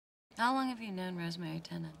How long have you known Rosemary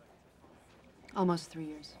Tennant? Almost 3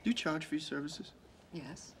 years. Do you charge for your services?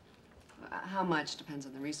 Yes. How much depends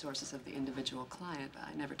on the resources of the individual client.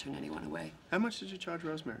 I never turn anyone away. How much did you charge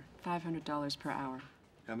Rosemary? $500 per hour.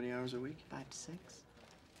 How many hours a week? 5 to 6.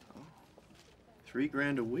 Oh,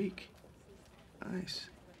 $3,000 a week. Nice.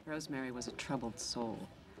 Rosemary was a troubled soul.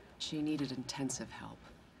 She needed intensive help.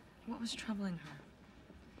 What was troubling her?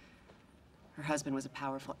 Her husband was a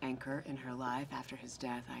powerful anchor in her life. After his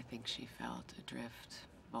death, I think she felt adrift,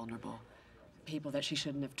 vulnerable. People that she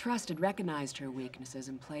shouldn't have trusted recognized her weaknesses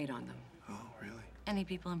and played on them. Oh, really? Any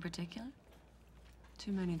people in particular?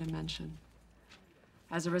 Too many to mention.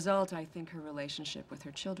 As a result, I think her relationship with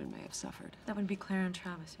her children may have suffered. That would be Claire and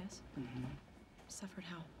Travis, yes? Mm-hmm. Suffered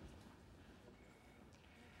how?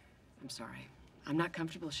 I'm sorry. I'm not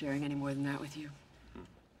comfortable sharing any more than that with you.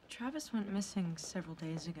 Travis went missing several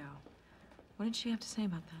days ago. What did she have to say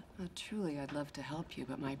about that? Well, truly, I'd love to help you,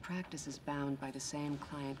 but my practice is bound by the same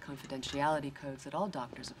client confidentiality codes that all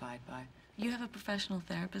doctors abide by. You have a professional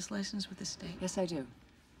therapist license with the state? Yes, I do.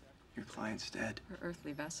 Your client's dead. Her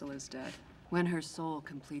earthly vessel is dead. When her soul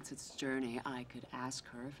completes its journey, I could ask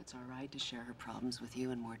her if it's all right to share her problems with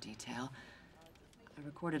you in more detail. I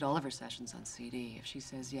recorded all of her sessions on CD. If she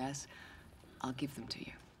says yes, I'll give them to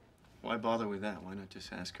you. Why bother with that? Why not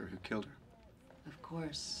just ask her who killed her? Of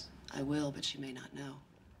course, I will, but she may not know.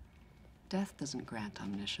 Death doesn't grant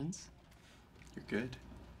omniscience. You're good.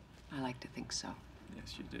 I like to think so.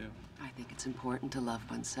 Yes, you do. I think it's important to love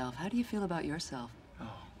oneself. How do you feel about yourself?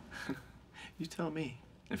 Oh, you tell me.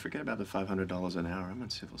 And forget about the $500 an hour. I'm on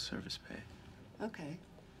civil service pay. Okay.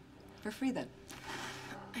 For free, then.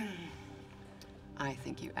 I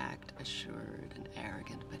think you act assured and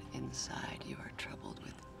arrogant, but inside you are troubled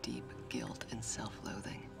with deep guilt and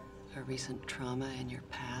self-loathing. A recent trauma in your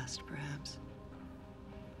past, perhaps?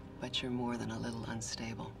 But you're more than a little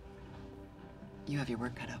unstable. You have your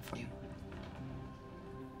work cut out for you.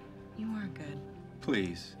 You are good.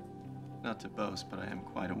 Please. Not to boast, but I am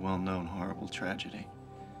quite a well-known horrible tragedy.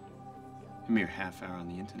 A mere half hour on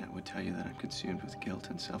the internet would tell you that I'm consumed with guilt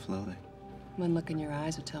and self-loathing. One look in your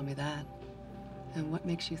eyes would tell me that. And what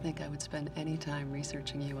makes you think I would spend any time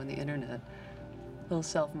researching you on the internet? A little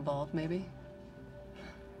self-involved, maybe?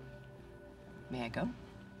 May I go?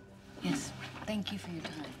 Yes. Thank you for your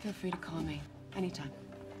time. Feel free to call me anytime.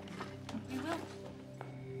 We will.